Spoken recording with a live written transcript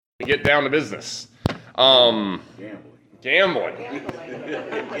Get down to business. Gambling.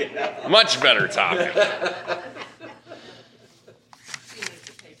 Much better topic.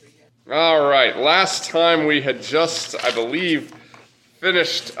 All right. Last time we had just, I believe,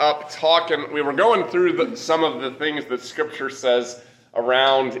 finished up talking. We were going through some of the things that Scripture says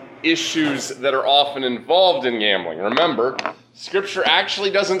around issues that are often involved in gambling. Remember, Scripture actually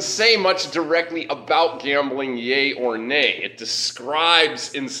doesn't say much directly about gambling, yea or nay. It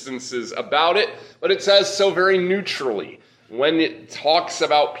describes instances about it, but it says so very neutrally. When it talks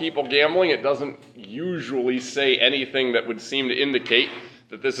about people gambling, it doesn't usually say anything that would seem to indicate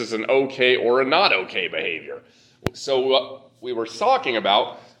that this is an okay or a not okay behavior. So what we were talking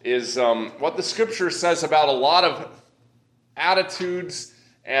about is what the Scripture says about a lot of attitudes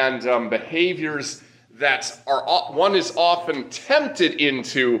and behaviors that one is often tempted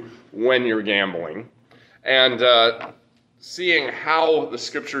into when you're gambling, and seeing how the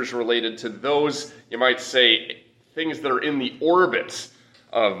Scriptures related to those, you might say, things that are in the orbit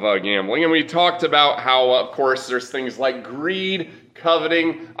of gambling. And we talked about how, of course, there's things like greed,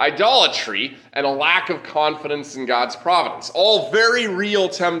 coveting, idolatry, and a lack of confidence in God's providence. All very real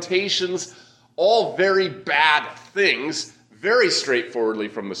temptations, all very bad things, very straightforwardly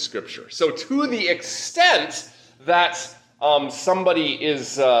from the Scripture. So to the extent that somebody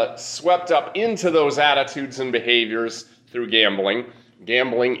is swept up into those attitudes and behaviors through gambling,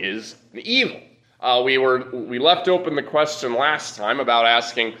 gambling is an evil. We left open the question last time about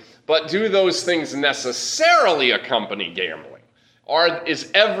asking, but do those things necessarily accompany gambling?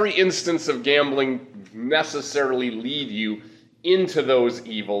 Is every instance of gambling necessarily lead you into those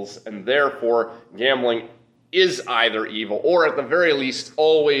evils, and therefore gambling is either evil, or at the very least,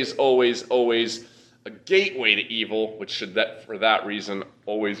 always a gateway to evil, which should, for that reason,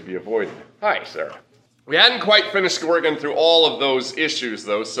 always be avoided? Hi, Sarah. We hadn't quite finished working through all of those issues,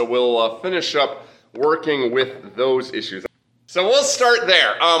 though, so we'll finish up working with those issues. So we'll start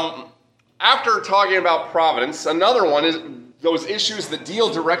there. After talking about providence, another one is those issues that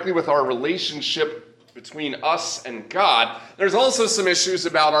deal directly with our relationship between us and God. There's also some issues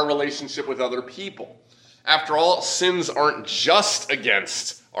about our relationship with other people. After all, sins aren't just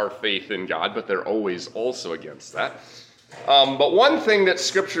against our faith in God, but they're always also against that. But one thing that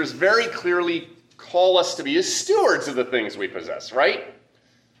Scriptures very clearly call us to be is stewards of the things we possess, right?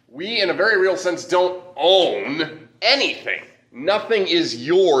 We, in a very real sense, don't own anything. Nothing is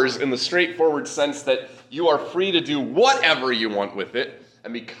yours in the straightforward sense that you are free to do whatever you want with it.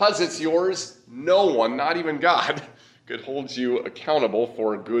 And because it's yours, no one, not even God, could hold you accountable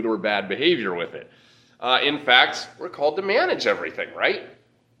for good or bad behavior with it. In fact, we're called to manage everything, right?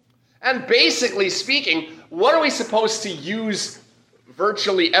 And basically speaking, what are we supposed to use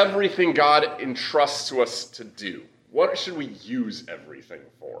virtually everything God entrusts to us to do? What should we use everything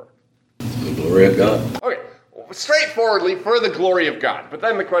for? The glory of God. Okay, well, straightforwardly, for the glory of God. But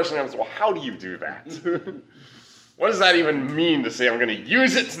then the question comes, well, how do you do that? What does that even mean to say I'm going to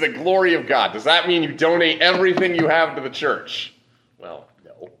use it to the glory of God? Does that mean you donate everything you have to the church? Well,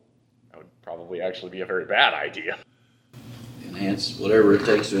 no. That would probably actually be a very bad idea. Enhance whatever it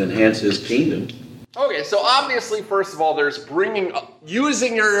takes to enhance His kingdom. Okay, so obviously, first of all, there's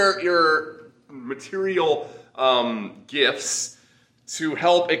using your material gifts to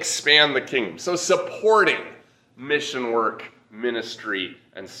help expand the kingdom. So supporting mission work, ministry,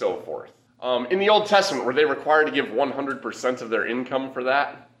 and so forth. In the Old Testament, were they required to give 100% of their income for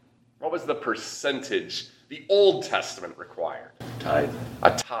that? What was the percentage the Old Testament required? Tithe.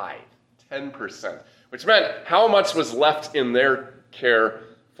 A tithe, 10%. Which meant how much was left in their care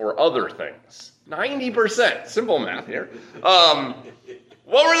for other things? 90%. Simple math here.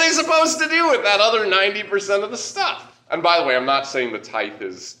 What were they supposed to do with that other 90% of the stuff? And by the way, I'm not saying the tithe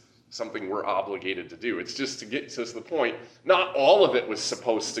is something we're obligated to do. It's just to get to the point, not all of it was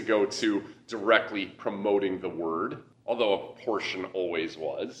supposed to go to directly promoting the word, although a portion always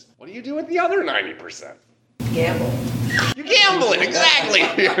was. What do you do with the other 90%? Gamble. You gamble it, exactly.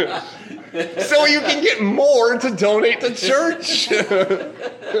 So you can get more to donate to church.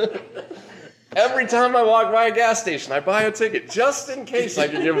 Every time I walk by a gas station, I buy a ticket just in case I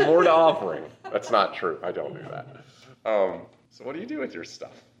can give more to offering. That's not true. I don't do that. So what do you do with your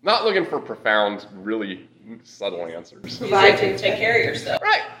stuff? Not looking for profound, really subtle answers. Provide to take care of yourself.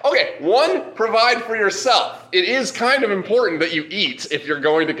 Right. Okay. One, provide for yourself. It is kind of important that you eat if you're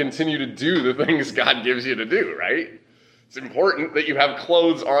going to continue to do the things God gives you to do, right? It's important that you have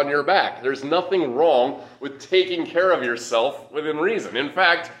clothes on your back. There's nothing wrong with taking care of yourself within reason. In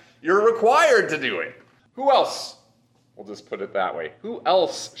fact, you're required to do it. Who else? We'll just put it that way. Who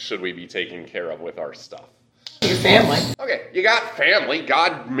else should we be taking care of with our stuff? Your family. Okay, you got family.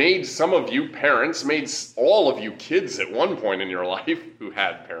 God made some of you parents, made all of you kids at one point in your life who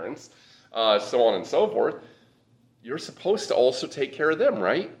had parents, so on and so forth. You're supposed to also take care of them,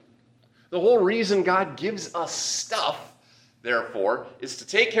 right? The whole reason God gives us stuff, therefore, is to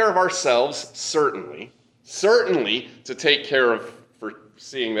take care of ourselves, certainly to take care of, for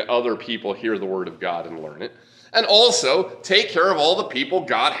seeing that other people hear the word of God and learn it, and also take care of all the people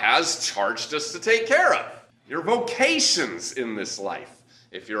God has charged us to take care of. Your vocations in this life.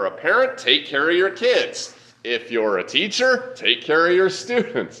 If you're a parent, take care of your kids. If you're a teacher, take care of your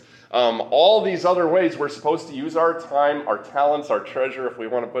students. All these other ways we're supposed to use our time, our talents, our treasure, if we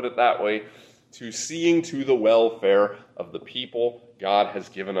want to put it that way, to seeing to the welfare of the people God has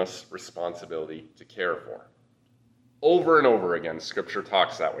given us responsibility to care for. Over and over again, Scripture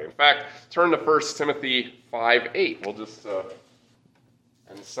talks that way. In fact, turn to 1 Timothy 5:8. We'll just,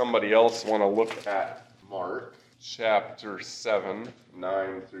 and somebody else want to look at Mark chapter 7,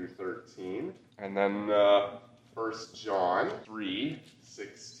 9 through 13. And then 1 John 3,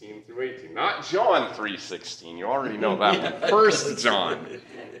 16 through 18. Not John 3:16. You already know that one. 1 John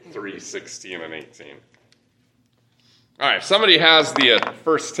 3, 16 and 18. All right, if somebody has the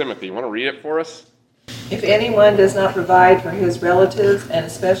 1 Timothy. You want to read it for us? If anyone does not provide for his relatives, and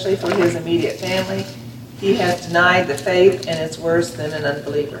especially for his immediate family, he has denied the faith and is worse than an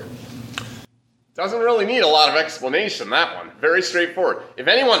unbeliever. Doesn't really need a lot of explanation, that one. Very straightforward. If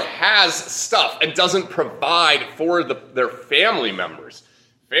anyone has stuff and doesn't provide for their family members,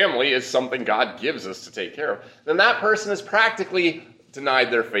 family is something God gives us to take care of, then that person has practically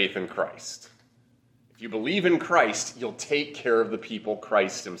denied their faith in Christ. If you believe in Christ, you'll take care of the people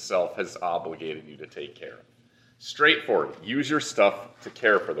Christ himself has obligated you to take care of. Straightforward. Use your stuff to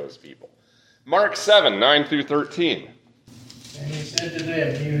care for those people. Mark 7, 9 through 13. And he said to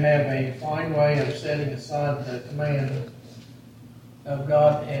them, you have a fine way of setting aside the command of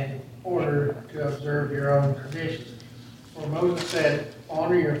God in order to observe your own traditions. For Moses said,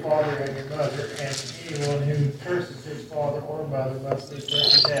 honor your father and your mother, and anyone who curses his father or mother must be put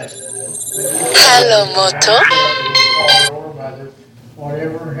to death. Hello, Moto. Father or mother,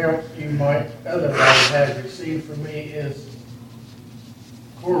 whatever help you might otherwise have received from me is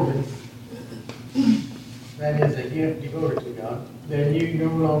Corban. That is a gift devoted to God. Then you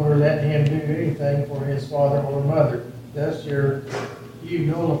no longer let him do anything for his father or mother. Thus you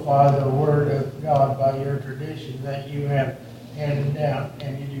nullify the word of God by your tradition that you have handed down,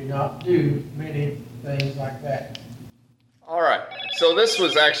 and you do not do many things like that. All right. So this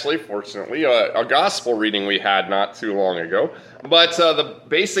was actually, fortunately, a gospel reading we had not too long ago. But the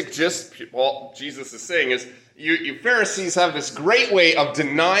basic gist, well, Jesus is saying is, you Pharisees have this great way of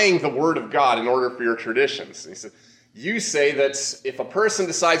denying the word of God in order for your traditions. He said, you say that if a person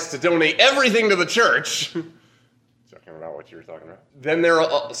decides to donate everything to the church, talking about what you were talking about, then they're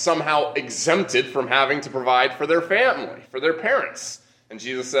somehow exempted from having to provide for their family, for their parents. And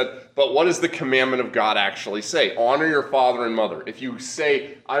Jesus said, but what does the commandment of God actually say? Honor your father and mother. If you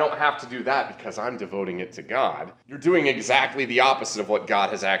say, I don't have to do that because I'm devoting it to God, you're doing exactly the opposite of what God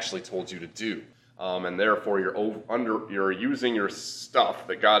has actually told you to do. And therefore, you're using your stuff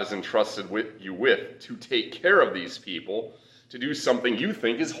that God has entrusted you with to take care of these people to do something you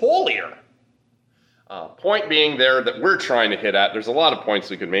think is holier. Point being there that we're trying to hit at, there's a lot of points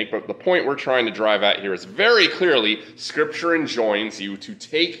we could make, but the point we're trying to drive at here is very clearly Scripture enjoins you to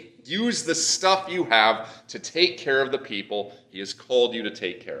use the stuff you have to take care of the people He has called you to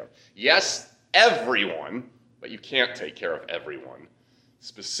take care of. Yes, everyone, but you can't take care of everyone.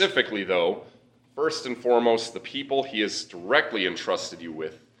 Specifically, though, first and foremost, the people He has directly entrusted you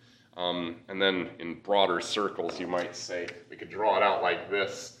with. And then in broader circles, you might say, we could draw it out like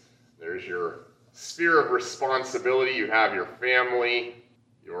this. There's your sphere of responsibility. You have your family,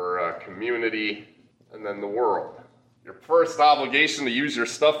 your community, and then the world. Your first obligation to use your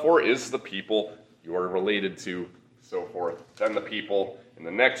stuff for is the people you are related to, so forth. Then the people in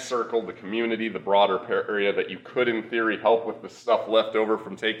the next circle, the community, the broader area that you could, in theory, help with the stuff left over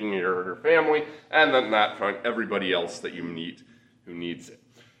from taking your family, and then that front, everybody else that you meet who needs it.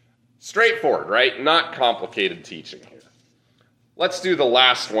 Straightforward, right? Not complicated teaching here. Let's do the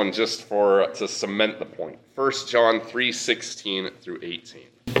last one just to cement the point. 1 John 3:16 through 18.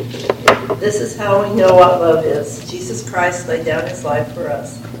 This is how we know what love is. Jesus Christ laid down his life for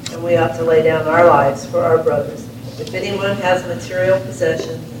us, and we ought to lay down our lives for our brothers. If anyone has material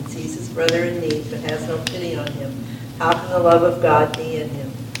possessions and sees his brother in need but has no pity on him, how can the love of God be in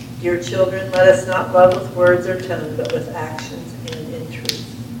him? Dear children, let us not love with words or tongue, but with actions and in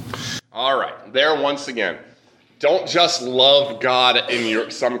truth. All right, there once again. Don't just love God in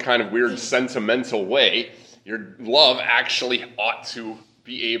some kind of weird sentimental way. Your love actually ought to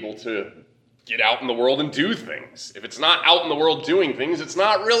be able to get out in the world and do things. If it's not out in the world doing things, it's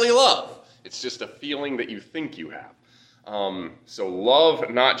not really love. It's just a feeling that you think you have. So love,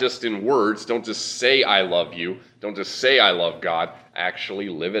 not just in words. Don't just say I love you. Don't just say I love God. Actually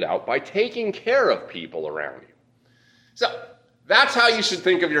live it out by taking care of people around you. So that's how you should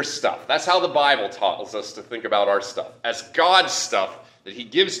think of your stuff. That's how the Bible tells us to think about our stuff, as God's stuff that he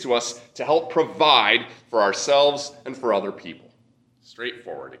gives to us to help provide for ourselves and for other people.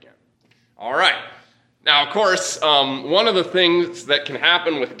 Straightforward again. All right. Now, of course, one of the things that can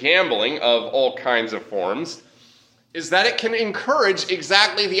happen with gambling of all kinds of forms is that it can encourage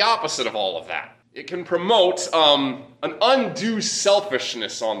exactly the opposite of all of that. It can promote an undue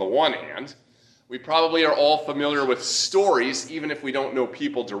selfishness on the one hand. We probably are all familiar with stories, even if we don't know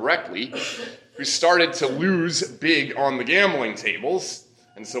people directly, who started to lose big on the gambling tables.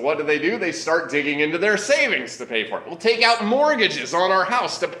 And so what do? They start digging into their savings to pay for it. We'll take out mortgages on our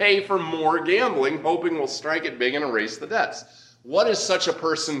house to pay for more gambling, hoping we'll strike it big and erase the debts. What is such a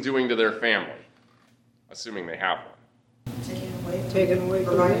person doing to their family? Assuming they have one. Taken away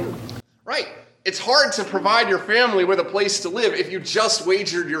from them. Right. It's hard to provide your family with a place to live if you just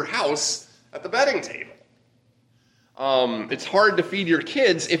wagered your house at the betting table. It's hard to feed your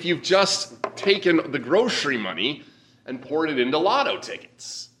kids if you've just taken the grocery money and poured it into lotto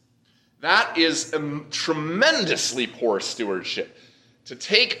tickets. That is a tremendously poor stewardship. To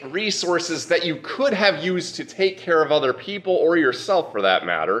take resources that you could have used to take care of other people, or yourself for that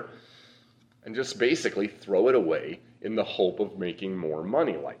matter, and just basically throw it away in the hope of making more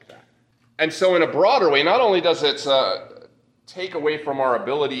money like that. And so in a broader way, not only does it take away from our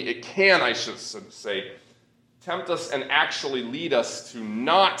ability, it can, I should say, tempt us and actually lead us to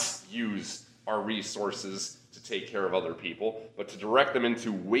not use our resources to take care of other people, but to direct them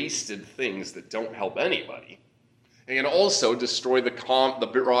into wasted things that don't help anybody. And also destroy the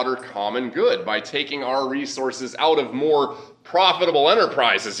broader common good by taking our resources out of more profitable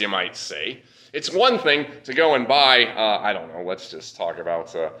enterprises, you might say. It's one thing to go and buy, let's just talk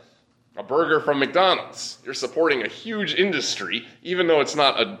about a burger from McDonald's. You're supporting a huge industry, even though it's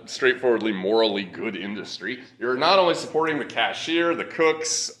not a straightforwardly morally good industry. You're not only supporting the cashier, the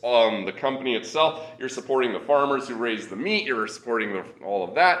cooks, the company itself, you're supporting the farmers who raise the meat, you're supporting all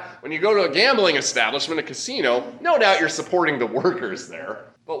of that. When you go to a gambling establishment, a casino, no doubt you're supporting the workers there.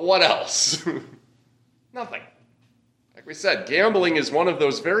 But what else? Nothing. Like we said, gambling is one of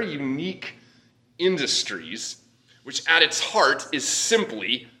those very unique industries which at its heart is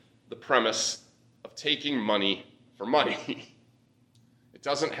simply the premise of taking money for money. It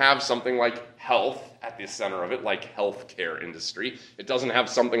doesn't have something like health at the center of it, like healthcare industry. It doesn't have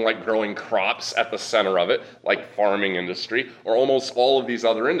something like growing crops at the center of it, like farming industry, or almost all of these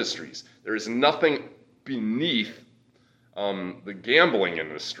other industries. There is nothing beneath the gambling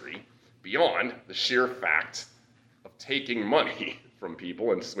industry beyond the sheer fact of taking money from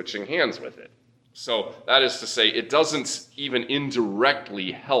people and switching hands with it. So that is to say, it doesn't even indirectly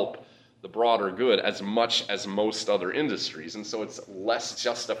help the broader good as much as most other industries, and so it's less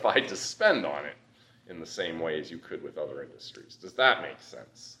justified to spend on it in the same way as you could with other industries. Does that make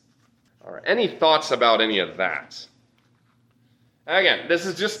sense? All right, any thoughts about any of that? Again, this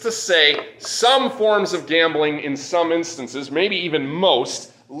is just to say some forms of gambling in some instances, maybe even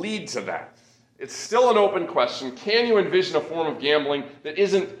most, lead to that. It's still an open question. Can you envision a form of gambling that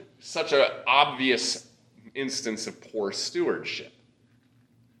isn't such an obvious instance of poor stewardship,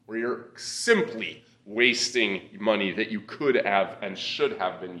 where you're simply wasting money that you could have and should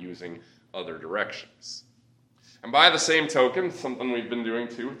have been using other directions? And by the same token, something we've been doing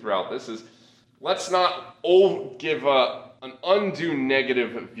too throughout this is, let's not give an undue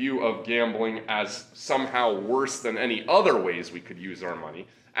negative view of gambling as somehow worse than any other ways we could use our money.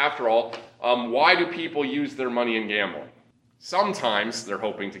 After all, why do people use their money in gambling? Sometimes they're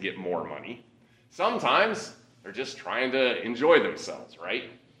hoping to get more money. Sometimes they're just trying to enjoy themselves, right?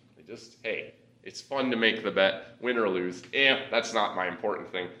 They just, hey, it's fun to make the bet, win or lose. That's not my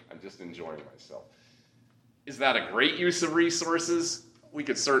important thing. I'm just enjoying myself. Is that a great use of resources? We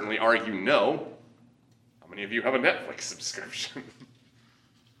could certainly argue no. How many of you have a Netflix subscription?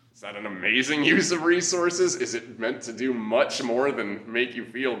 Is that an amazing use of resources? Is it meant to do much more than make you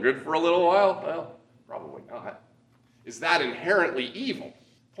feel good for a little while? Well, probably not. Is that inherently evil?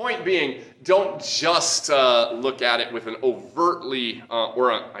 Point being, don't just look at it with an overtly,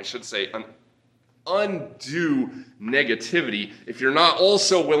 an undue negativity if you're not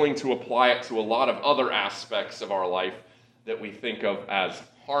also willing to apply it to a lot of other aspects of our life that we think of as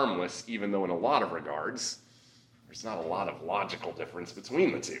harmless, even though in a lot of regards, there's not a lot of logical difference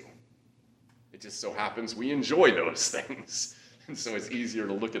between the two. It just so happens we enjoy those things. And so it's easier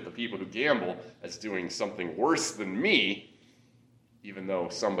to look at the people who gamble as doing something worse than me, even though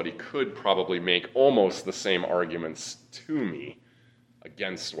somebody could probably make almost the same arguments to me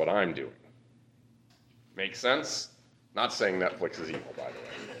against what I'm doing. Make sense? Not saying Netflix is evil, by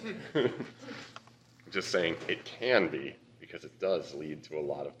the way. Just saying it can be, because it does lead to a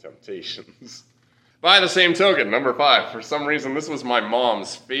lot of temptations. By the same token, number 5, for some reason this was my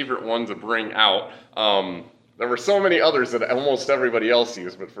mom's favorite one to bring out. There were so many others that almost everybody else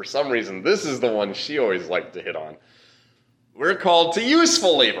used, but for some reason this is the one she always liked to hit on. We're called to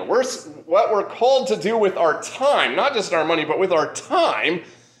useful labor. What we're called to do with our time, not just our money, but with our time,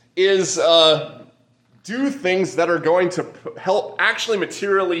 is do things that are going to help, actually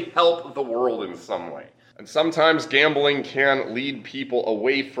materially help the world in some way. And sometimes gambling can lead people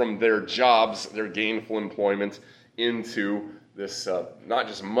away from their jobs, their gainful employment, into this not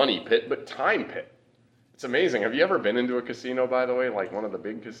just money pit, but time pit. It's amazing. Have you ever been into a casino, by the way, like one of the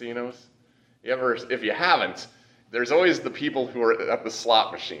big casinos? If you haven't, there's always the people who are at the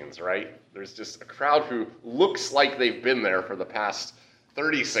slot machines, right? There's just a crowd who looks like they've been there for the past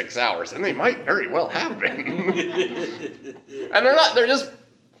 36 hours, and they might very well have been. And they're just...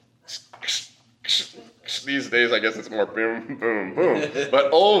 These days, I guess it's more boom, boom, boom. But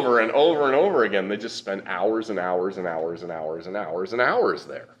over and over and over again, they just spend hours and hours and hours and hours and hours and hours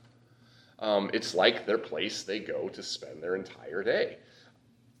there. It's like their place they go to spend their entire day.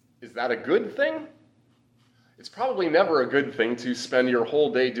 Is that a good thing? It's probably never a good thing to spend your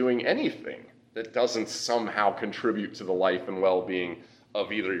whole day doing anything that doesn't somehow contribute to the life and well-being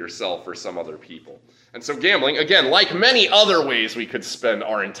of either yourself or some other people. And so gambling, again, like many other ways we could spend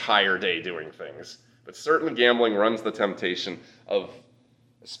our entire day doing things, but certainly gambling runs the temptation of,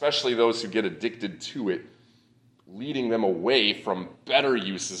 especially those who get addicted to it, leading them away from better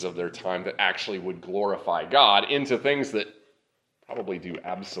uses of their time that actually would glorify God into things that probably do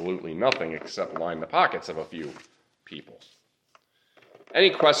absolutely nothing except line the pockets of a few people. Any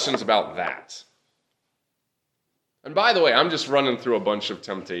questions about that? And by the way, I'm just running through a bunch of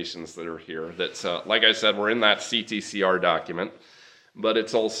temptations that are here that, like I said, were in that CTCR document, but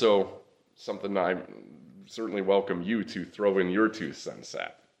it's also something I certainly welcome you to throw in your 2 cents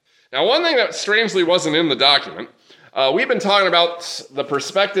at. Now, one thing that strangely wasn't in the document, we've been talking about the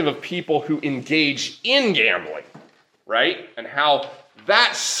perspective of people who engage in gambling, right? And how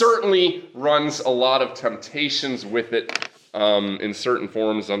that certainly runs a lot of temptations with it in certain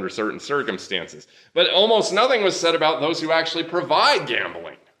forms under certain circumstances. But almost nothing was said about those who actually provide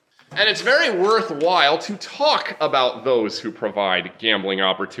gambling. And it's very worthwhile to talk about those who provide gambling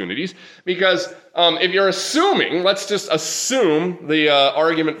opportunities, because if you're assuming, let's just assume the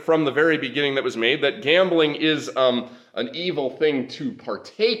argument from the very beginning that was made, that gambling is an evil thing to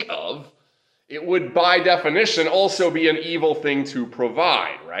partake of, it would by definition also be an evil thing to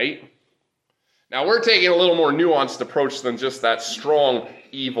provide, right? Now we're taking a little more nuanced approach than just that strong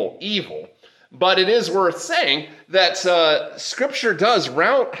evil. But it is worth saying that Scripture does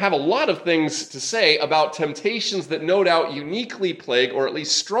have a lot of things to say about temptations that no doubt uniquely plague, or at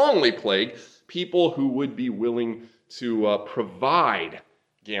least strongly plague, people who would be willing to provide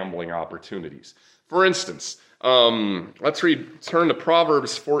gambling opportunities. For instance, let's turn to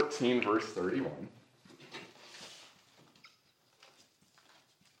Proverbs 14, verse 31.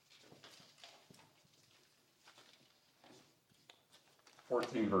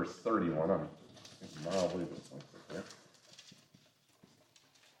 Verse 31.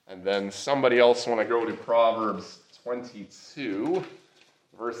 And then somebody else want to go to Proverbs 22,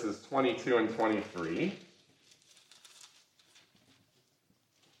 verses 22 and 23.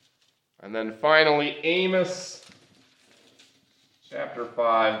 And then finally, Amos chapter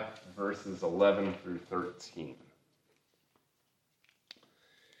 5, verses 11 through 13.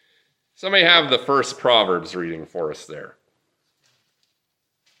 Somebody have the first Proverbs reading for us there.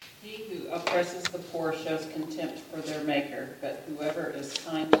 He who oppresses the poor shows contempt for their maker, but whoever is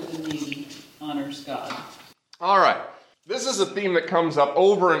kind to the needy honors God. All right. This is a theme that comes up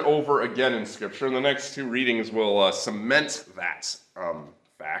over and over again in Scripture, and the next 2 readings will cement that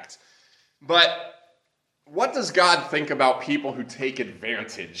fact. But what does God think about people who take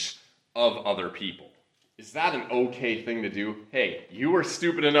advantage of other people? Is that an okay thing to do? Hey, you were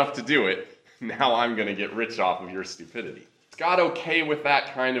stupid enough to do it, now I'm going to get rich off of your stupidity. Is God okay with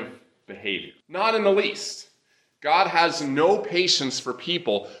that kind of behavior? Not in the least. God has no patience for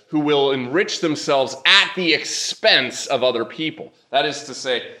people who will enrich themselves at the expense of other people. That is to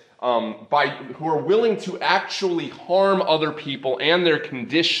say, who are willing to actually harm other people and their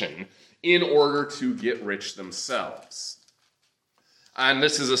condition in order to get rich themselves. And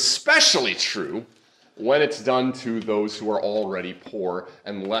this is especially true when it's done to those who are already poor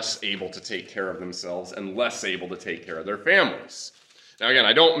and less able to take care of themselves and less able to take care of their families. Now again,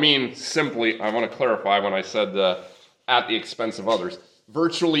 I don't mean simply, I want to clarify when I said at the expense of others.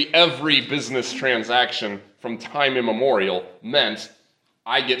 Virtually every business transaction from time immemorial meant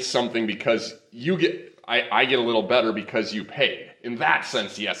I get something because you get, I get a little better because you paid. In that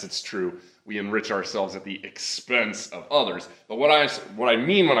sense, yes, it's true. We enrich ourselves at the expense of others. But what I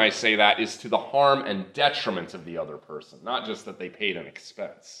mean when I say that is to the harm and detriment of the other person, not just that they paid an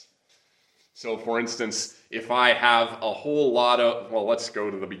expense. So for instance, if I have a whole lot of, well, let's go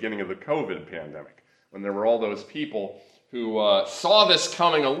to the beginning of the COVID pandemic, when there were all those people who saw this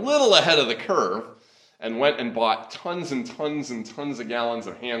coming a little ahead of the curve and went and bought tons and tons and tons of gallons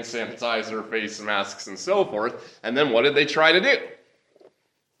of hand sanitizer, face masks, and so forth. And then what did they try to do?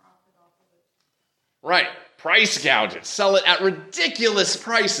 Right, price gouge it, sell it at ridiculous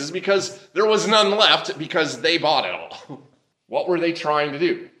prices because there was none left because they bought it all. What were they trying to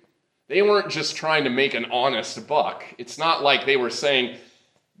do? They weren't just trying to make an honest buck. It's not like they were saying,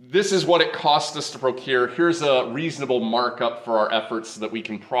 this is what it cost us to procure, here's a reasonable markup for our efforts so that we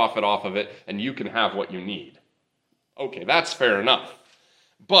can profit off of it and you can have what you need. Okay, that's fair enough.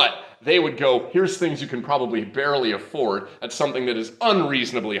 But they would go, here's things you can probably barely afford at something that is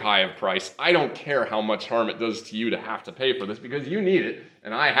unreasonably high of price. I don't care how much harm it does to you to have to pay for this because you need it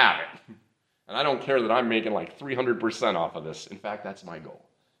and I have it. And I don't care that I'm making like 300% off of this. In fact, that's my goal.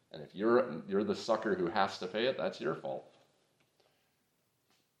 And if you're the sucker who has to pay it, that's your fault.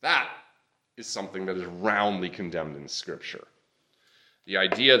 That is something that is roundly condemned in Scripture. The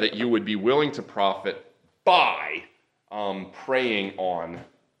idea that you would be willing to profit by preying on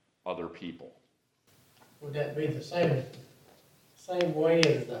other people. Would that be the same way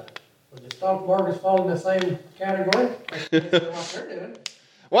as would the stock markets fall in the same category? That's what they're doing.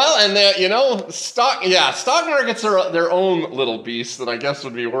 Well, and stock markets are their own little beast that I guess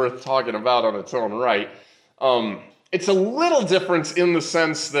would be worth talking about on its own right. It's a little different in the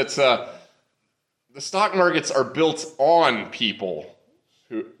sense that the stock markets are built on people.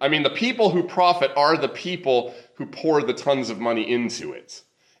 The people who profit are the people who pour the tons of money into it.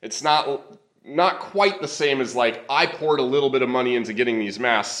 It's not quite the same as like, I poured a little bit of money into getting these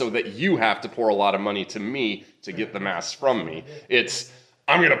masks so that you have to pour a lot of money to me to get the masks from me. It's,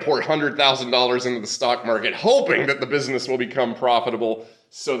 I'm going to pour $100,000 into the stock market hoping that the business will become profitable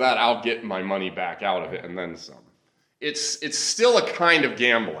so that I'll get my money back out of it and then some. It's still a kind of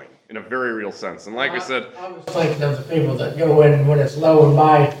gambling in a very real sense. And like I said... I was thinking of the people that go in when it's low and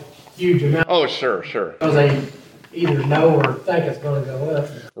buy huge amounts. Oh, sure. Because they either know or think it's going to go up.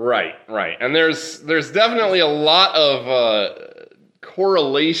 Right. And there's definitely a lot of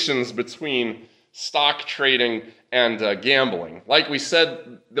correlations between stock trading and gambling. Like we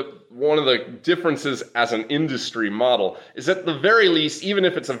said, one of the differences as an industry model is at the very least, even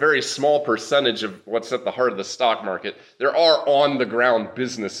if it's a very small percentage of what's at the heart of the stock market, there are on-the-ground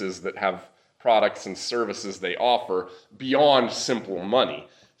businesses that have products and services they offer beyond simple money.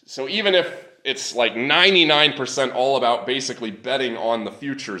 So even if it's like 99% all about basically betting on the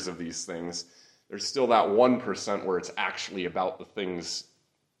futures of these things, there's still that 1% where it's actually about the things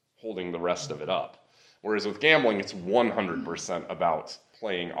holding the rest of it up. Whereas with gambling, it's 100% about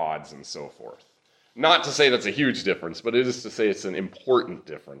playing odds and so forth. Not to say that's a huge difference, but it is to say it's an important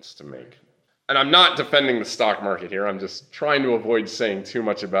difference to make. And I'm not defending the stock market here. I'm just trying to avoid saying too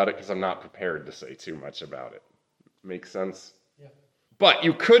much about it because I'm not prepared to say too much about it. Make sense? Yeah. But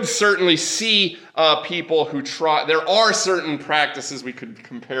you could certainly see people who try... There are certain practices we could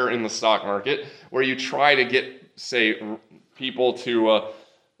compare in the stock market where you try to get, say, people to...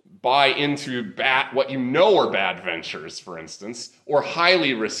 buy into what you know are bad ventures, for instance, or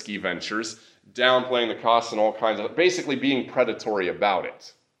highly risky ventures, downplaying the costs and all kinds of, basically being predatory about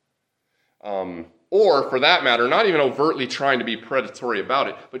it. Or, for that matter, not even overtly trying to be predatory about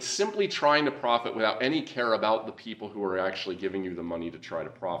it, but simply trying to profit without any care about the people who are actually giving you the money to try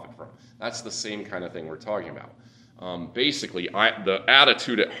to profit from. That's the same kind of thing we're talking about. Basically, the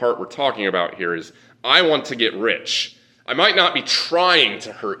attitude at heart we're talking about here is, I want to get rich. I might not be trying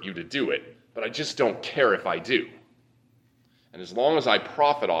to hurt you to do it, but I just don't care if I do. And as long as I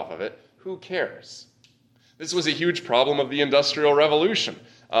profit off of it, who cares? This was a huge problem of the Industrial Revolution.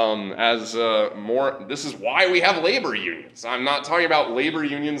 This is why we have labor unions. I'm not talking about labor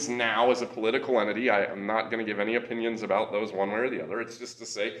unions now as a political entity. I'm not going to give any opinions about those one way or the other. It's just to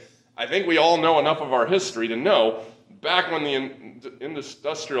say, I think we all know enough of our history to know, back when the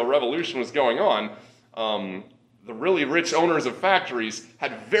Industrial Revolution was going on, the really rich owners of factories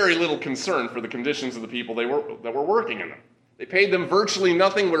had very little concern for the conditions of the people that were working in them. They paid them virtually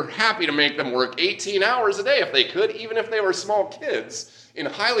nothing, were happy to make them work 18 hours a day if they could, even if they were small kids in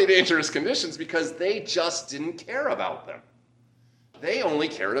highly dangerous conditions, because they just didn't care about them. They only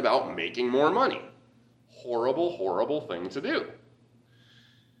cared about making more money. Horrible, horrible thing to do.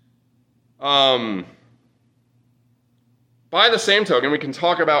 By the same token, we can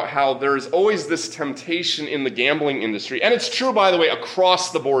talk about how there's always this temptation in the gambling industry, and it's true, by the way,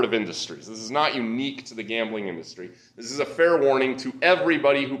 across the board of industries. This is not unique to the gambling industry. This is a fair warning to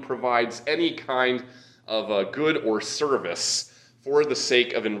everybody who provides any kind of a good or service for the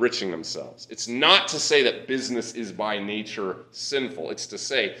sake of enriching themselves. It's not to say that business is by nature sinful. It's to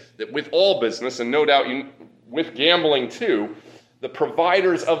say that with all business, and no doubt with gambling too, the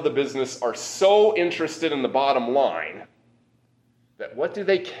providers of the business are so interested in the bottom line that what do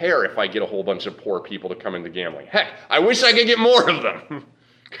they care if I get a whole bunch of poor people to come into gambling? Heck, I wish I could get more of them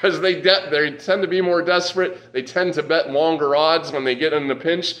because they tend to be more desperate. They tend to bet longer odds when they get in the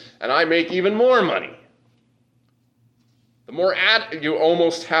pinch, and I make even more money. The more you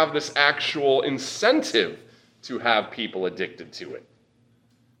almost have this actual incentive to have people addicted to it.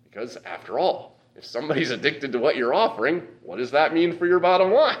 Because after all, if somebody's addicted to what you're offering, what does that mean for your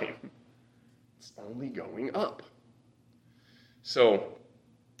bottom line? It's only going up. So,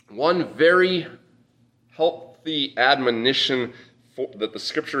 one very healthy admonition that the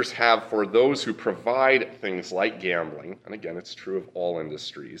scriptures have for those who provide things like gambling, and again, it's true of all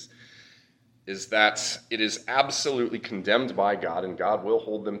industries, is that it is absolutely condemned by God, and God will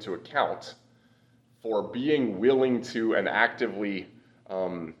hold them to account for being willing to and actively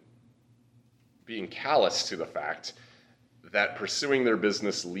being callous to the fact that pursuing their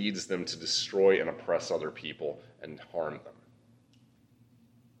business leads them to destroy and oppress other people and harm them.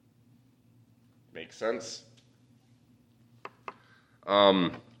 Make sense?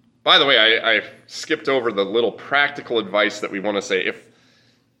 By the way, I skipped over the little practical advice that we want to say.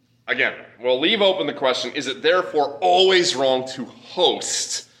 Again, we'll leave open the question, is it therefore always wrong to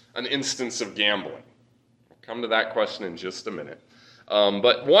host an instance of gambling? We'll come to that question in just a minute.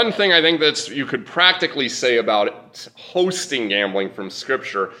 But one thing I think that you could practically say about it, hosting gambling from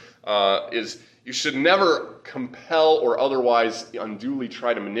Scripture is you should never compel or otherwise unduly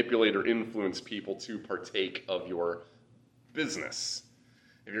try to manipulate or influence people to partake of your business.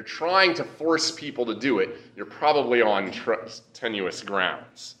 If you're trying to force people to do it, you're probably on tenuous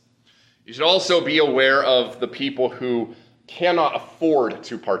grounds. You should also be aware of the people who cannot afford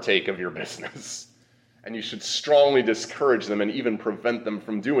to partake of your business. And you should strongly discourage them and even prevent them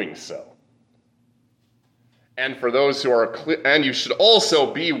from doing so. And for those who are, and you should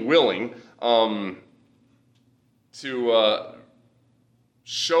also be willing to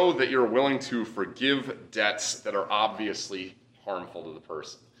show that you're willing to forgive debts that are obviously harmful to the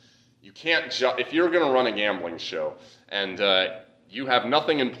person. You can't if you're going to run a gambling show and you have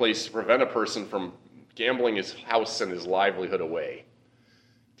nothing in place to prevent a person from gambling his house and his livelihood away,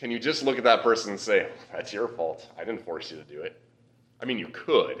 can you just look at that person and say, that's your fault, I didn't force you to do it? I mean, you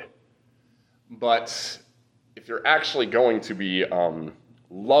could, but if you're actually going to be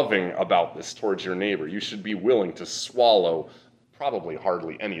loving about this towards your neighbor, you should be willing to swallow probably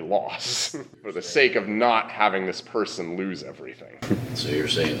hardly any loss for the sake of not having this person lose everything. So you're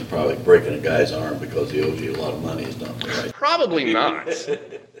saying that probably breaking a guy's arm because he owes you a lot of money is not right? Probably not.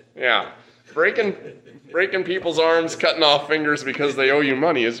 Yeah. Breaking people's arms, cutting off fingers because they owe you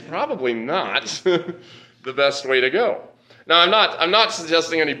money is probably not the best way to go. Now, I'm not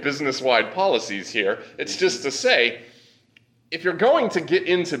suggesting any business-wide policies here. It's just to say, if you're going to get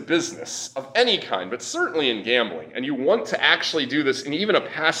into business of any kind, but certainly in gambling, and you want to actually do this in even a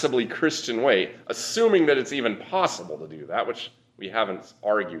passably Christian way, assuming that it's even possible to do that, which we haven't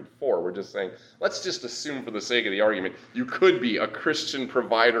argued for, we're just saying, let's just assume for the sake of the argument, you could be a Christian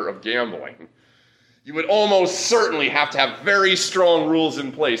provider of gambling. You would almost certainly have to have very strong rules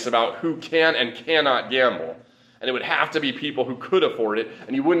in place about who can and cannot gamble. And it would have to be people who could afford it,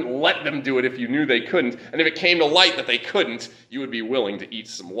 and you wouldn't let them do it if you knew they couldn't. And if it came to light that they couldn't, you would be willing to eat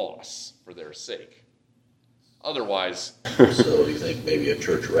some loss for their sake. Otherwise... So do you think maybe a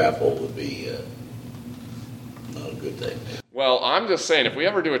church raffle would be not a good thing? Well, I'm just saying, if we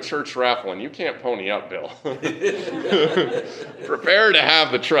ever do a church raffle and you can't pony up, Bill, prepare to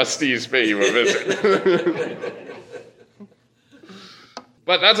have the trustees pay you a visit.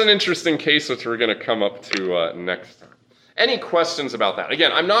 But that's an interesting case which we're going to come up to next time. Any questions about that?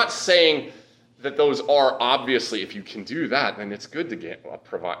 Again, I'm not saying that those are obviously, if you can do that, then it's good to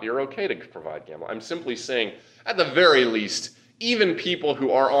provide. You're okay to provide gamble. I'm simply saying, at the very least, even people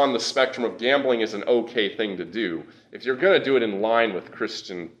who are on the spectrum of gambling is an okay thing to do, if you're going to do it in line with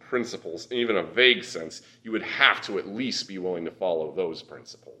Christian principles, in even a vague sense, you would have to at least be willing to follow those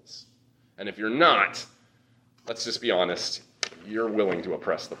principles. And if you're not, let's just be honest, you're willing to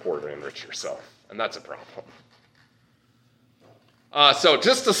oppress the poor to enrich yourself. And that's a problem. So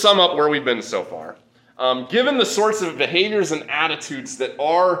just to sum up where we've been so far, given the sorts of behaviors and attitudes that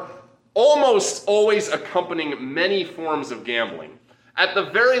are almost always accompanying many forms of gambling, at the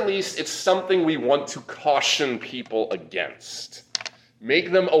very least, it's something we want to caution people against.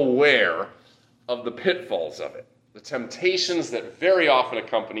 Make them aware of the pitfalls of it, the temptations that very often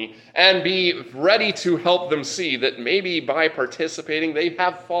accompany, and be ready to help them see that maybe by participating, they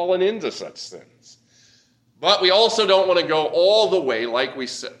have fallen into such sins. But we also don't want to go all the way, like we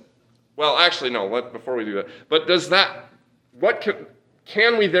said. Well, actually, no, before we do that. But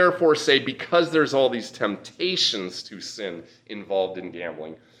can we therefore say, because there's all these temptations to sin involved in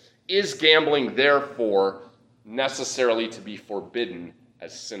gambling, is gambling therefore necessarily to be forbidden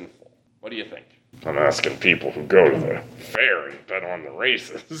as sinful? What do you think? I'm asking people who go to the fair and bet on the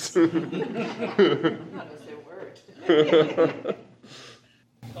races. I'm not going to say a word.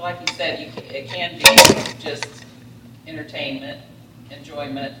 Well, like you said, it can be just entertainment,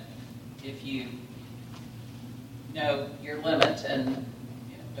 enjoyment, if you know your limit and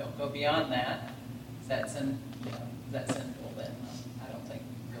don't go beyond that. Is that sinful? Then I don't think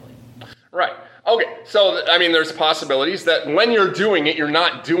really. Right. Okay. So there's possibilities that when you're doing it, you're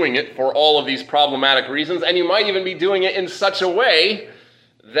not doing it for all of these problematic reasons, and you might even be doing it in such a way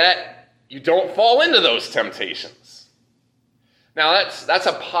that you don't fall into those temptations. Now, that's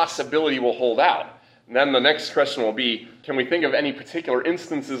a possibility we'll hold out. And then the next question will be, can we think of any particular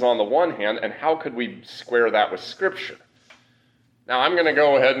instances on the one hand, and how could we square that with Scripture? Now, I'm going to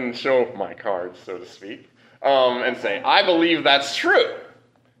go ahead and show my cards, so to speak, and say, I believe that's true,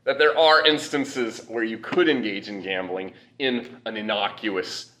 that there are instances where you could engage in gambling in an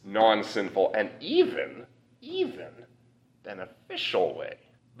innocuous, non-sinful, and even beneficial way.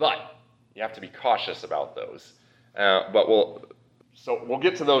 But you have to be cautious about those. So we'll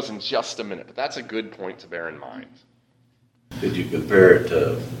get to those in just a minute, but that's a good point to bear in mind. Did you compare it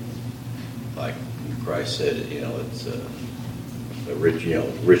to, like Christ said, it's a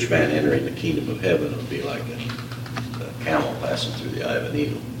rich man entering the kingdom of heaven would be like a camel passing through the eye of a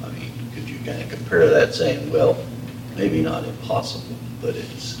needle. Could you kind of compare that, saying, well, maybe not impossible, but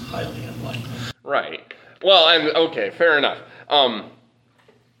it's highly unlikely? Right. Well, and okay, fair enough.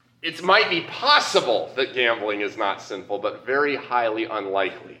 It might be possible that gambling is not sinful, but very highly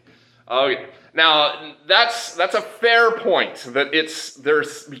unlikely. Okay. Now, that's a fair point, that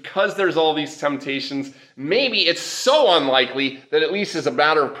because there's all these temptations, maybe it's so unlikely that at least as a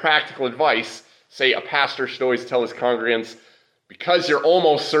matter of practical advice, say a pastor should always tell his congregants, because you're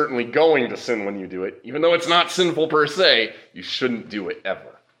almost certainly going to sin when you do it, even though it's not sinful per se, you shouldn't do it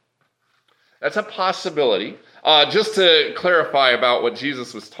ever. That's a possibility. Just to clarify about what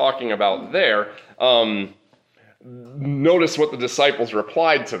Jesus was talking about there, notice what the disciples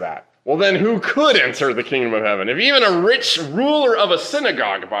replied to that. Well, then who could enter the kingdom of heaven? If even a rich ruler of a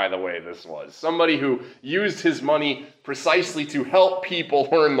synagogue, by the way, this was, somebody who used his money precisely to help people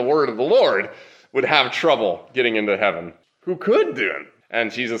learn the word of the Lord, would have trouble getting into heaven. Who could do it?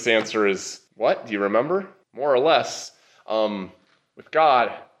 And Jesus' answer is, what? Do you remember? More or less, with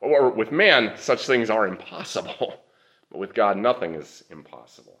God, or with man, such things are impossible. But with God, nothing is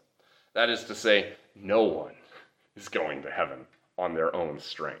impossible. That is to say, no one is going to heaven on their own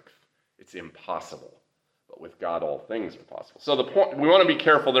strength. It's impossible. But with God, all things are possible. So the point, we want to be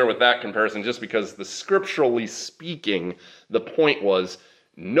careful there with that comparison, just because scripturally speaking, the point was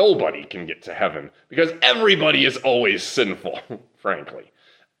nobody can get to heaven, because everybody is always sinful, frankly.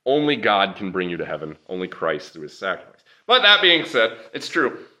 Only God can bring you to heaven, only Christ through his sacrifice. But that being said, it's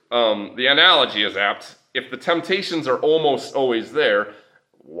true. The analogy is apt. If the temptations are almost always there,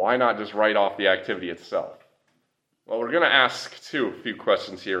 why not just write off the activity itself? Well, we're going to ask, too, a few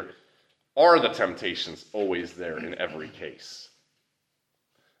questions here. Are the temptations always there in every case?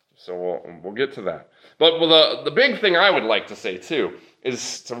 So we'll get to that. But the big thing I would like to say, too,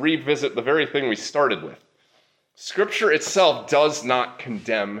 is to revisit the very thing we started with. Scripture itself does not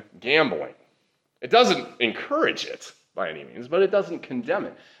condemn gambling. It doesn't encourage it by any means, but it doesn't condemn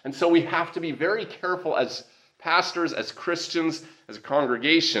it. And so we have to be very careful as pastors, as Christians, as a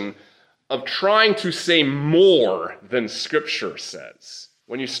congregation, of trying to say more than Scripture says.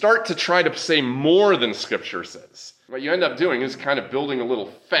 When you start to try to say more than Scripture says, what you end up doing is kind of building a little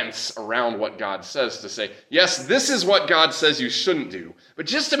fence around what God says to say, yes, this is what God says you shouldn't do, but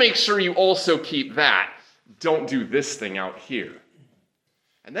just to make sure you also keep that, don't do this thing out here.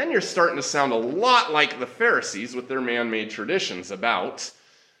 And then you're starting to sound a lot like the Pharisees with their man-made traditions about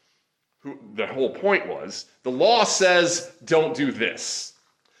who the whole point was, the law says don't do this.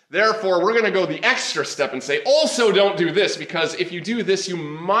 Therefore, we're going to go the extra step and say also don't do this, because if you do this, you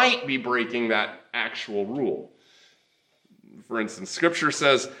might be breaking that actual rule. For instance, Scripture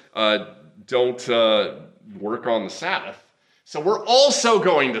says don't work on the Sabbath. So we're also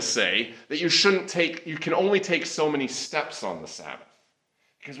going to say that you can only take so many steps on the Sabbath,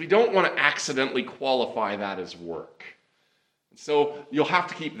 because we don't want to accidentally qualify that as work. So you'll have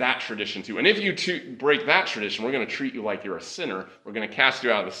to keep that tradition too. And if you break that tradition, we're going to treat you like you're a sinner. We're going to cast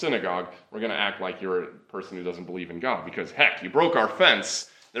you out of the synagogue. We're going to act like you're a person who doesn't believe in God, because heck, you broke our fence,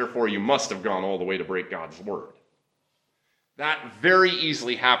 therefore you must have gone all the way to break God's word. That very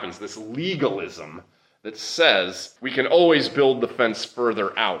easily happens, this legalism that says we can always build the fence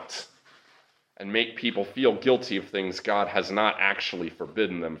further out and make people feel guilty of things God has not actually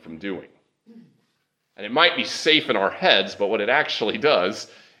forbidden them from doing. And it might be safe in our heads, but what it actually does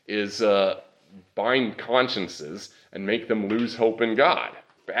is bind consciences and make them lose hope in God.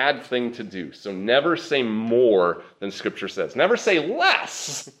 Bad thing to do. So never say more than Scripture says. Never say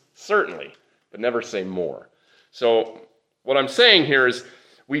less, certainly, but never say more. So what I'm saying here is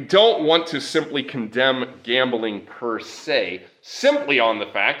we don't want to simply condemn gambling per se, simply on the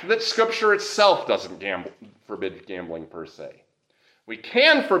fact that Scripture itself doesn't forbid gambling per se. We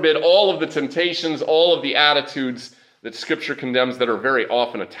can forbid all of the temptations, all of the attitudes that Scripture condemns that are very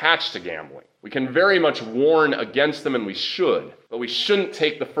often attached to gambling. We can very much warn against them, and we should. But we shouldn't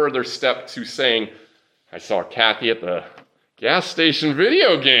take the further step to saying, I saw Kathy at the gas station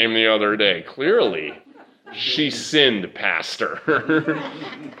video game the other day. Clearly, she sinned, Pastor.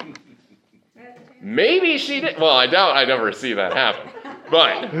 Maybe she did. Well, I doubt I'd ever see that happen.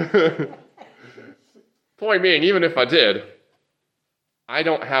 But, point being, even if I did, I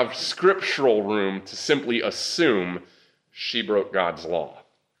don't have scriptural room to simply assume she broke God's law.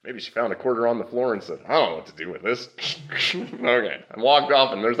 Maybe she found a quarter on the floor and said, I don't know what to do with this. Okay. And walked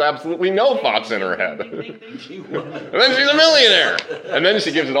off, and there's absolutely no thoughts in her head. And then she's a millionaire. And then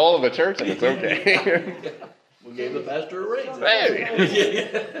she gives it all to the church, and it's okay. We gave the pastor a raise. Hey.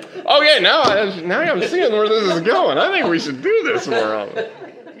 Okay, now I'm seeing where this is going. I think we should do this more often.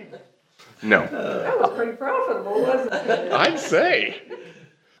 No. That was pretty profitable, wasn't it? I'd say.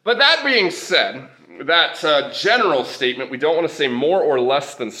 But that being said, that general statement, we don't want to say more or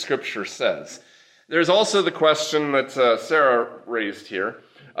less than Scripture says. There's also the question that Sarah raised here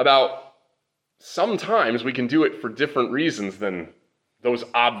about sometimes we can do it for different reasons than those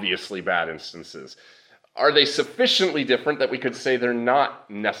obviously bad instances. Are they sufficiently different that we could say they're not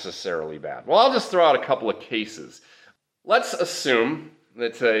necessarily bad? Well, I'll just throw out a couple of cases. Let's assume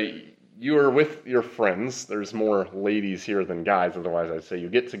that you are with your friends. There's more ladies here than guys, otherwise I'd say you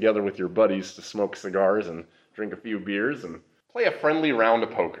get together with your buddies to smoke cigars and drink a few beers and play a friendly round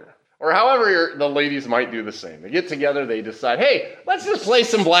of poker. Or however the ladies might do the same. They get together, they decide, hey, let's just play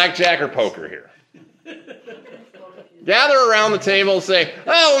some blackjack or poker here. Gather around the table and say,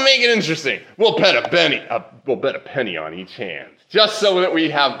 oh, we'll make it interesting. We'll bet a penny on each hand, just so that we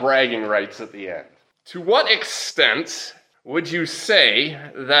have bragging rights at the end. To what extent would you say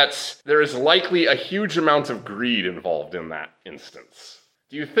that there is likely a huge amount of greed involved in that instance?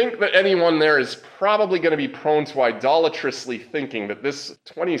 Do you think that anyone there is probably going to be prone to idolatrously thinking that this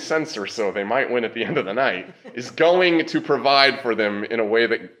 20 cents or so they might win at the end of the night is going to provide for them in a way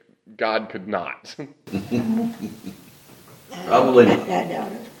that God could not? Probably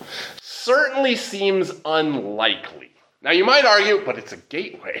not. Certainly seems unlikely. Now you might argue, but it's a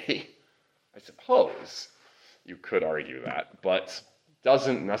gateway. I suppose you could argue that, but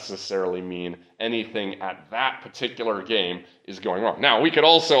doesn't necessarily mean anything at that particular game is going wrong. Now, we could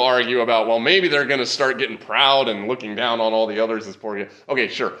also argue about, well, maybe they're going to start getting proud and looking down on all the others as poor. Okay,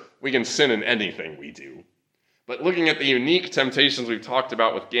 sure, we can sin in anything we do. But looking at the unique temptations we've talked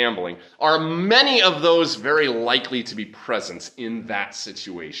about with gambling, are many of those very likely to be present in that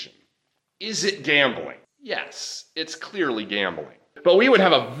situation? Is it gambling? Yes, it's clearly gambling. But we would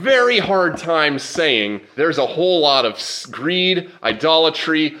have a very hard time saying there's a whole lot of greed,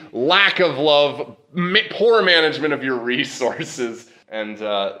 idolatry, lack of love, poor management of your resources, and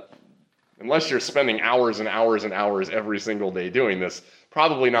unless you're spending hours and hours and hours every single day doing this,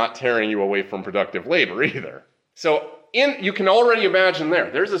 probably not tearing you away from productive labor either. So you can already imagine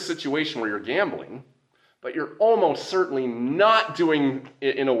there's a situation where you're gambling, but you're almost certainly not doing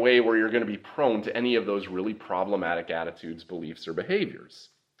it in a way where you're going to be prone to any of those really problematic attitudes, beliefs, or behaviors.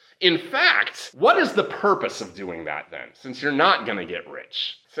 In fact, what is the purpose of doing that then? Since you're not going to get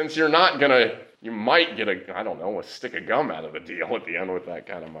rich. Since you're not going to, you might get a stick of gum out of the deal at the end with that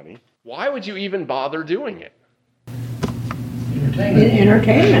kind of money. Why would you even bother doing it?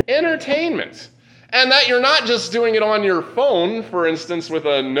 Entertainment. Entertainment. And that you're not just doing it on your phone, for instance, with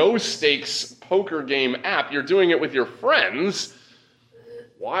a no-stakes poker game app. You're doing it with your friends.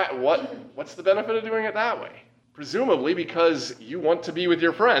 Why? What's the benefit of doing it that way? Presumably because you want to be with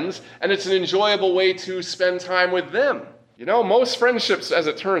your friends, and it's an enjoyable way to spend time with them. You know, most friendships, as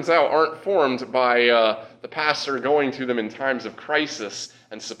it turns out, aren't formed by the pastor going to them in times of crisis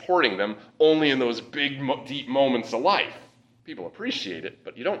and supporting them, only in those big, deep moments of life. People appreciate it,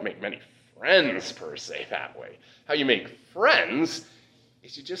 but you don't make many friends, per se, that way. How you make friends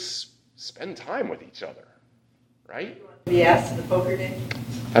is you just spend time with each other, right? Yes, to the poker game.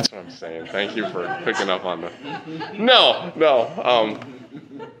 That's what I'm saying. Thank you for picking up on the... No.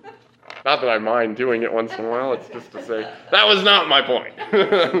 Not that I mind doing it once in a while. It's just to say, that was not my point.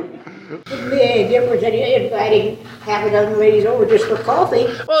 Wouldn't be any difference in inviting half a dozen ladies over just for coffee.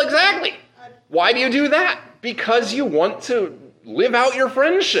 Well, exactly. Why do you do that? Because you want to live out your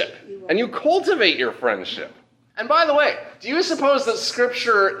friendship, and you cultivate your friendship. And by the way, do you suppose that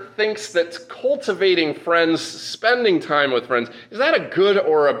Scripture thinks that cultivating friends, spending time with friends, is that a good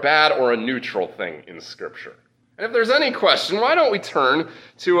or a bad or a neutral thing in Scripture? And if there's any question, why don't we turn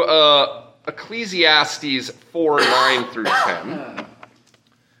to Ecclesiastes 4:9 through 10.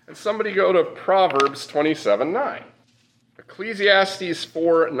 And somebody go to Proverbs 27:9. Ecclesiastes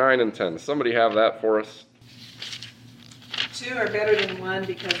 4:9 and 10. Somebody have that for us? Two are better than one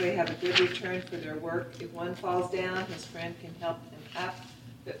because they have a good return for their work. If one falls down, his friend can help him up,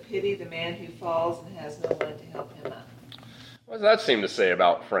 but pity the man who falls and has no one to help him up. What does that seem to say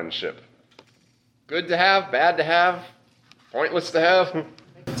about friendship? Good to have, bad to have, pointless to have?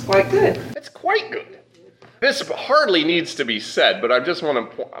 It's quite good. It's quite good. This hardly needs to be said, but I just want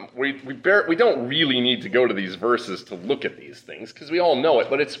to. We don't really need to go to these verses to look at these things because we all know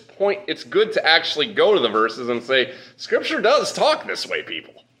it. But it's good to actually go to the verses and say, Scripture does talk this way,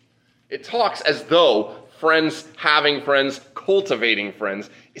 people. It talks as though friends, having friends, cultivating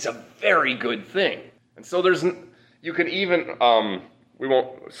friends is a very good thing. And so you could even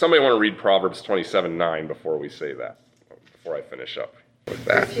Somebody want to read Proverbs 27:9 before we say that, before I finish up with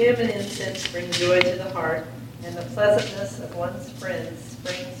that. Perfume and incense bring joy to the heart, and the pleasantness of one's friends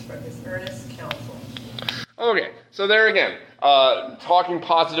springs from his earnest counsel. Okay, so there again, talking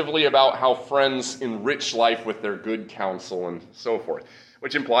positively about how friends enrich life with their good counsel and so forth,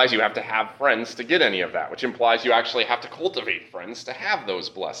 which implies you have to have friends to get any of that, which implies you actually have to cultivate friends to have those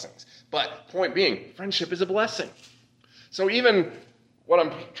blessings. But point being, friendship is a blessing. So even what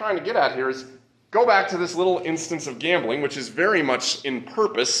I'm trying to get at here is go back to this little instance of gambling, which is very much in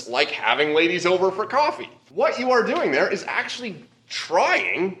purpose like having ladies over for coffee. What you are doing there is actually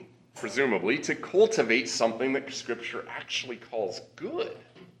trying, presumably, to cultivate something that Scripture actually calls good.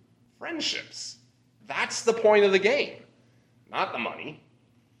 Friendships. That's the point of the game, not the money.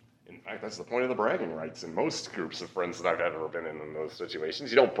 In fact, that's the point of the bragging rights in most groups of friends that I've ever been in those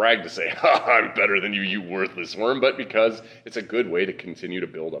situations. You don't brag to say, I'm better than you, you worthless worm, but because it's a good way to continue to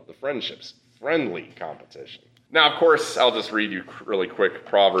build up the friendships. Friendly competition. Now, of course, I'll just read you really quick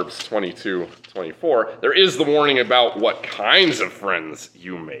Proverbs 22:24. There is the warning about what kinds of friends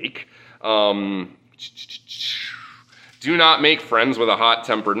you make. Do not make friends with a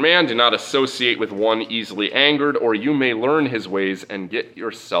hot-tempered man. Do not associate with one easily angered, or you may learn his ways and get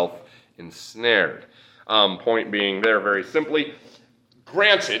yourself ensnared. Point being there, very simply,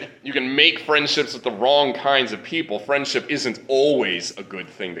 granted, you can make friendships with the wrong kinds of people. Friendship isn't always a good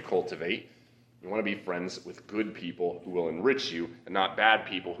thing to cultivate. You want to be friends with good people who will enrich you and not bad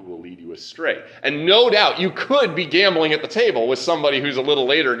people who will lead you astray. And no doubt you could be gambling at the table with somebody who's a little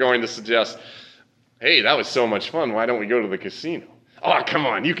later going to suggest, hey, that was so much fun, why don't we go to the casino? Oh, come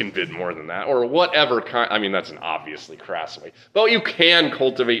on, you can bid more than that. Or whatever kind, that's an obviously crass way. But you can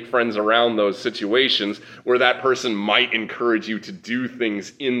cultivate friends around those situations where that person might encourage you to do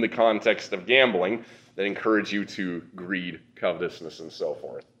things in the context of gambling that encourage you to greed, covetousness, and so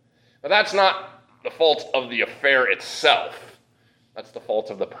forth. But that's not the fault of the affair itself. That's the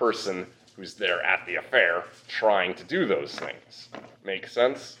fault of the person who's there at the affair trying to do those things. Make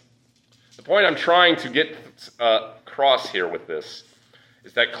sense? The point I'm trying to get across here with this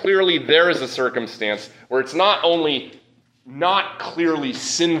is that clearly there is a circumstance where it's not only not clearly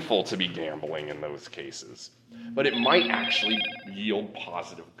sinful to be gambling in those cases, but it might actually yield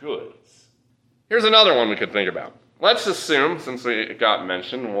positive goods. Here's another one we could think about. Let's assume, since it got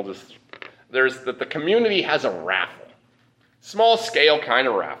mentioned, that the community has a raffle. Small scale kind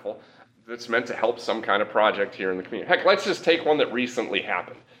of raffle that's meant to help some kind of project here in the community. Heck, let's just take one that recently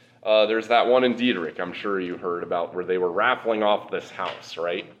happened. There's that one in Diederich, I'm sure you heard about, where they were raffling off this house,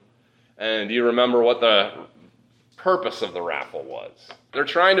 right? And do you remember what the purpose of the raffle was? They're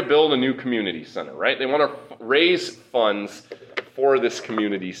trying to build a new community center, right? They want to raise funds for this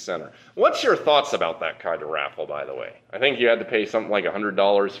community center. What's your thoughts about that kind of raffle, by the way? I think you had to pay something like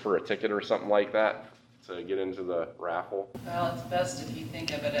 $100 for a ticket or something like that to get into the raffle. Well, it's best if you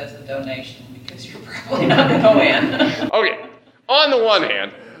think of it as a donation because you're probably not going to go in. Okay, on the one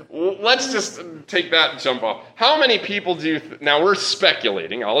hand, let's just take that and jump off. How many people do you, now we're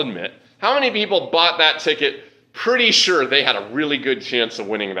speculating, I'll admit, how many people bought that ticket pretty sure they had a really good chance of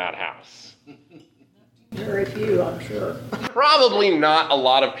winning that house? Very few, I'm sure. Probably not a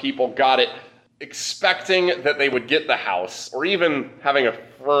lot of people got it expecting that they would get the house, or even having a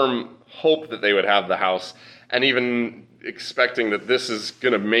firm hope that they would have the house, and even expecting that this is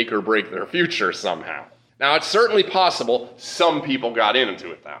going to make or break their future somehow. Now, it's certainly possible some people got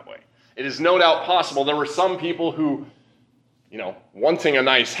into it that way. It is no doubt possible there were some people who, wanting a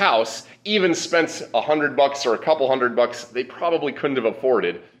nice house, even spent $100 or a couple $100 they probably couldn't have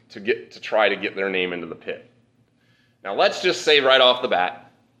afforded to try to get their name into the pit. Now, let's just say right off the bat,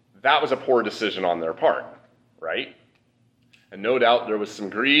 that was a poor decision on their part, right? And no doubt there was some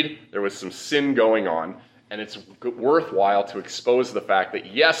greed, there was some sin going on, and it's worthwhile to expose the fact that,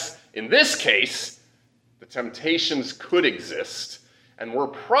 yes, in this case, the temptations could exist and were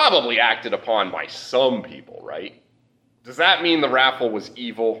probably acted upon by some people, right? Does that mean the raffle was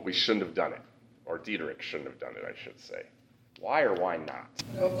evil? We shouldn't have done it. Or Diederich shouldn't have done it, I should say. Why or why not?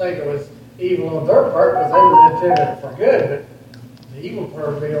 I don't think it was evil on their part because they was intended for good, but the evil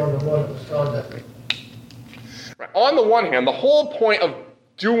part would be on the one that was conducting. Right. On the one hand, the whole point of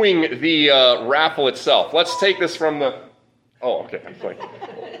doing the raffle itself, let's take this from the, oh, okay, I'm like,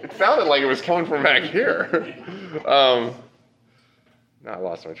 it sounded like it was coming from back here. Now I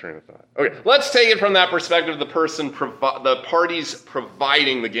lost my train of thought. Okay, let's take it from that perspective, the parties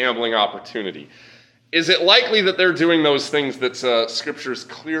providing the gambling opportunity. Is it likely that they're doing those things that scriptures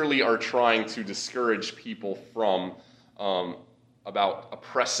clearly are trying to discourage people from, about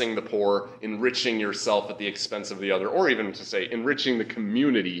oppressing the poor, enriching yourself at the expense of the other, or even to say enriching the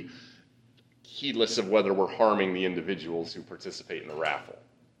community, heedless of whether we're harming the individuals who participate in the raffle?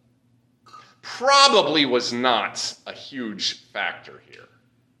 Probably was not a huge factor here.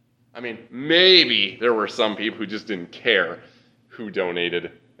 I mean, maybe there were some people who just didn't care who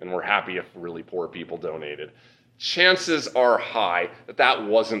donated and were happy if really poor people donated. Chances are high that that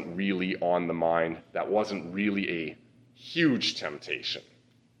wasn't really on the mind. That wasn't really a huge temptation.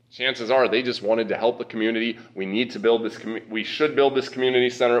 Chances are they just wanted to help the community. We need to build this. We should build this community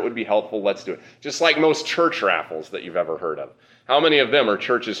center. It would be helpful. Let's do it. Just like most church raffles that you've ever heard of. How many of them are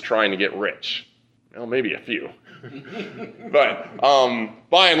churches trying to get rich? Well, maybe a few. But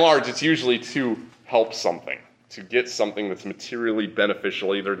by and large, it's usually to help something, to get something that's materially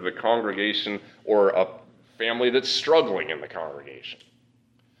beneficial either to the congregation or a family that's struggling in the congregation.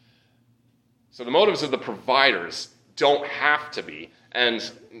 So the motives of the providers don't have to be,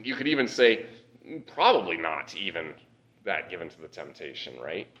 and you could even say probably not even that given to the temptation,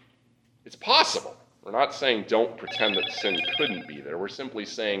 right? It's possible. We're not saying don't pretend that sin couldn't be there. We're simply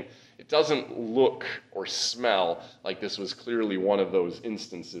saying it doesn't look or smell like this was clearly one of those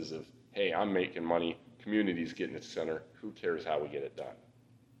instances of, hey, I'm making money, community's getting its center, who cares how we get it done?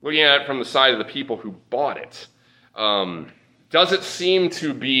 Looking at it from the side of the people who bought it, does it seem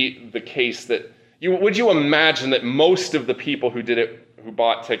to be the case that, would you imagine that most of the people who did it, who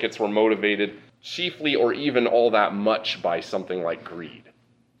bought tickets, were motivated chiefly or even all that much by something like greed?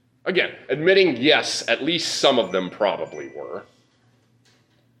 Again, admitting yes, at least some of them probably were.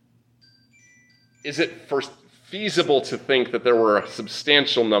 Is it feasible to think that there were a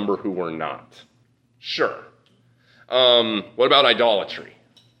substantial number who were not? Sure. What about idolatry?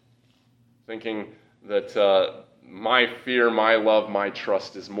 Thinking that my fear, my love, my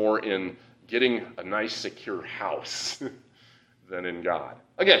trust is more in getting a nice, secure house than in God.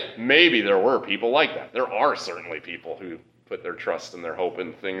 Again, maybe there were people like that. There are certainly people who put their trust and their hope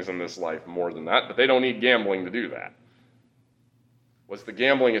in things in this life more than that, but they don't need gambling to do that. Was the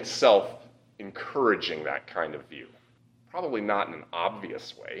gambling itself encouraging that kind of view? Probably not in an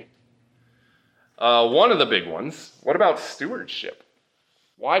obvious way. One of the big ones, what about stewardship?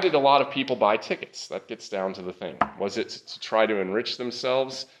 Why did a lot of people buy tickets? That gets down to the thing. Was it to try to enrich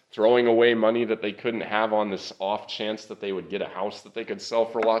themselves, throwing away money that they couldn't have on this off chance that they would get a house that they could sell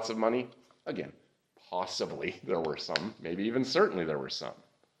for lots of money? Again, possibly there were some, maybe even certainly there were some.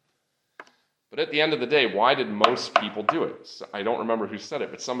 But at the end of the day, why did most people do it? So I don't remember who said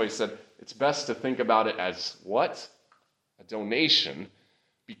it, but somebody said it's best to think about it as what? A donation,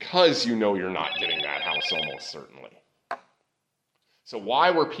 because you know you're not getting that house almost certainly. So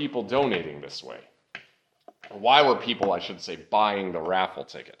why were people donating this way? Or why were people, I should say, buying the raffle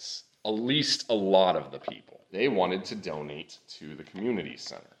tickets? At least a lot of the people. They wanted to donate to the community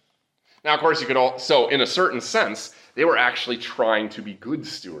center. Now, of course, you could also, in a certain sense, they were actually trying to be good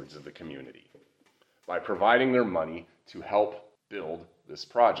stewards of the community by providing their money to help build this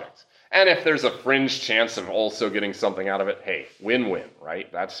project. And if there's a fringe chance of also getting something out of it, hey, win-win,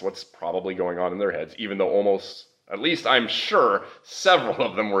 right? That's what's probably going on in their heads, even though almost, at least I'm sure, several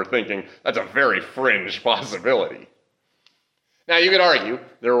of them were thinking that's a very fringe possibility. Now, you could argue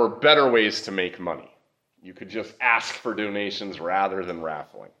there were better ways to make money. You could just ask for donations rather than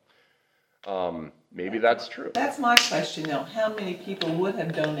raffling. Maybe that's true. That's my question, though. How many people would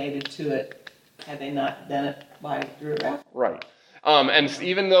have donated to it had they not done it through a raffle? Right. And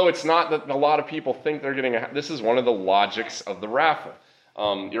even though it's not that a lot of people think they're getting this is one of the logics of the raffle.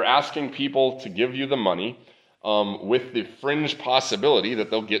 You're asking people to give you the money with the fringe possibility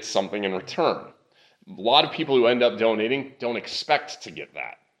that they'll get something in return. A lot of people who end up donating don't expect to get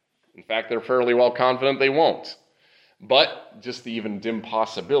that. In fact, they're fairly well confident they won't. But just the even dim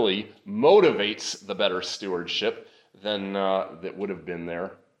possibility motivates the better stewardship than that would have been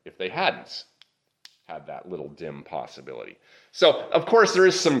there if they hadn't had that little dim possibility. So, of course, there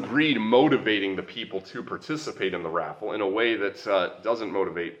is some greed motivating the people to participate in the raffle in a way that doesn't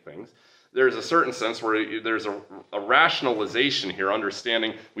motivate things. There's a certain sense where there's a rationalization here,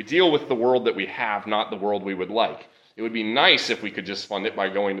 understanding we deal with the world that we have, not the world we would like. It would be nice if we could just fund it by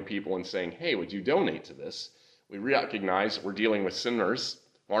going to people and saying, hey, would you donate to this? We recognize we're dealing with sinners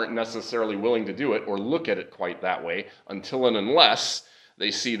who aren't necessarily willing to do it or look at it quite that way until and unless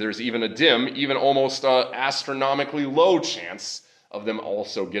they see there's even a dim, even almost astronomically low chance of them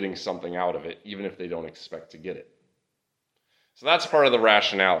also getting something out of it, even if they don't expect to get it. So that's part of the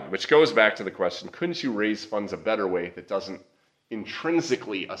rationality, which goes back to the question, couldn't you raise funds a better way that doesn't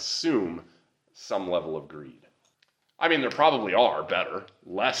intrinsically assume some level of greed? I mean, there probably are better,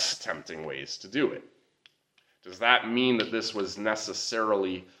 less tempting ways to do it. Does that mean that this was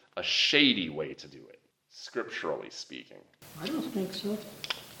necessarily a shady way to do it, scripturally speaking? I don't think so.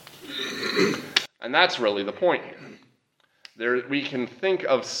 And that's really the point here. We can think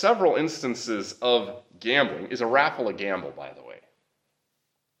of several instances of gambling. Is a raffle a gamble, by the way?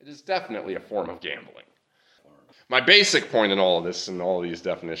 It is definitely a form of gambling. My basic point in all of this and all of these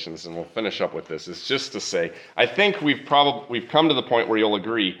definitions, and we'll finish up with this, is just to say, I think we've come to the point where you'll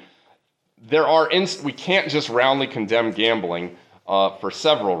agree we can't just roundly condemn gambling for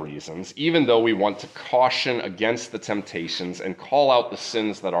several reasons, even though we want to caution against the temptations and call out the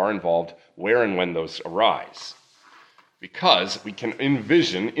sins that are involved where and when those arise. Because we can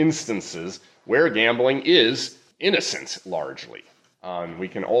envision instances where gambling is innocent, largely. We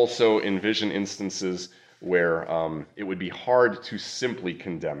can also envision instances where it would be hard to simply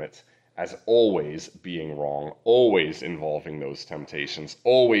condemn it as always being wrong, always involving those temptations,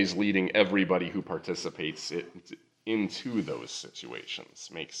 always leading everybody who participates into those situations.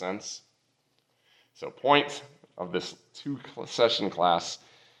 Make sense? So, point of this 2-session class,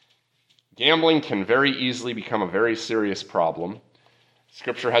 gambling can very easily become a very serious problem.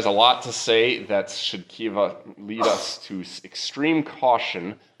 Scripture has a lot to say that should lead us to extreme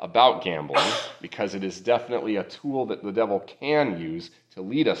caution about gambling, because it is definitely a tool that the devil can use to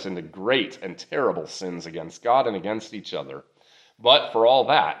lead us into great and terrible sins against God and against each other. But for all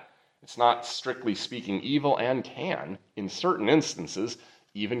that, it's not strictly speaking evil and can, in certain instances,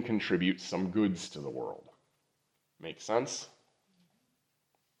 even contribute some goods to the world. Make sense?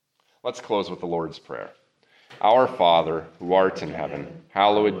 Let's close with the Lord's Prayer. Our Father, who art in heaven,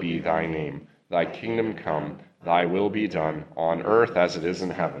 hallowed be thy name. Thy kingdom come, thy will be done, on earth as it is in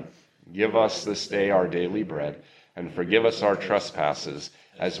heaven. Give us this day our daily bread, and forgive us our trespasses,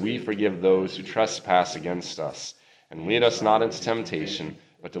 as we forgive those who trespass against us. And lead us not into temptation,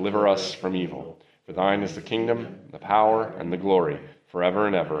 but deliver us from evil. For thine is the kingdom, the power, and the glory, forever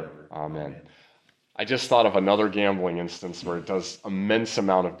and ever. Amen. I just thought of another gambling instance where it does immense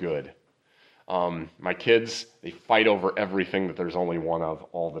amount of good. My kids, they fight over everything that there's only one of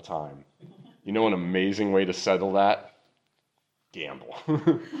all the time. You know an amazing way to settle that? Gamble.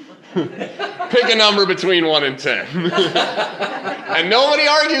 Pick a number between 1 and 10. And nobody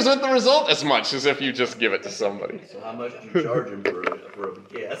argues with the result as much as if you just give it to somebody. So how much do you charge him for a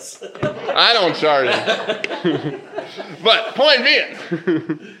guess? I don't charge him. But point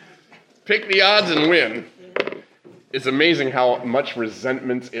being, pick the odds and win. it's amazing how much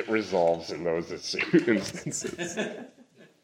resentment it resolves in those instances.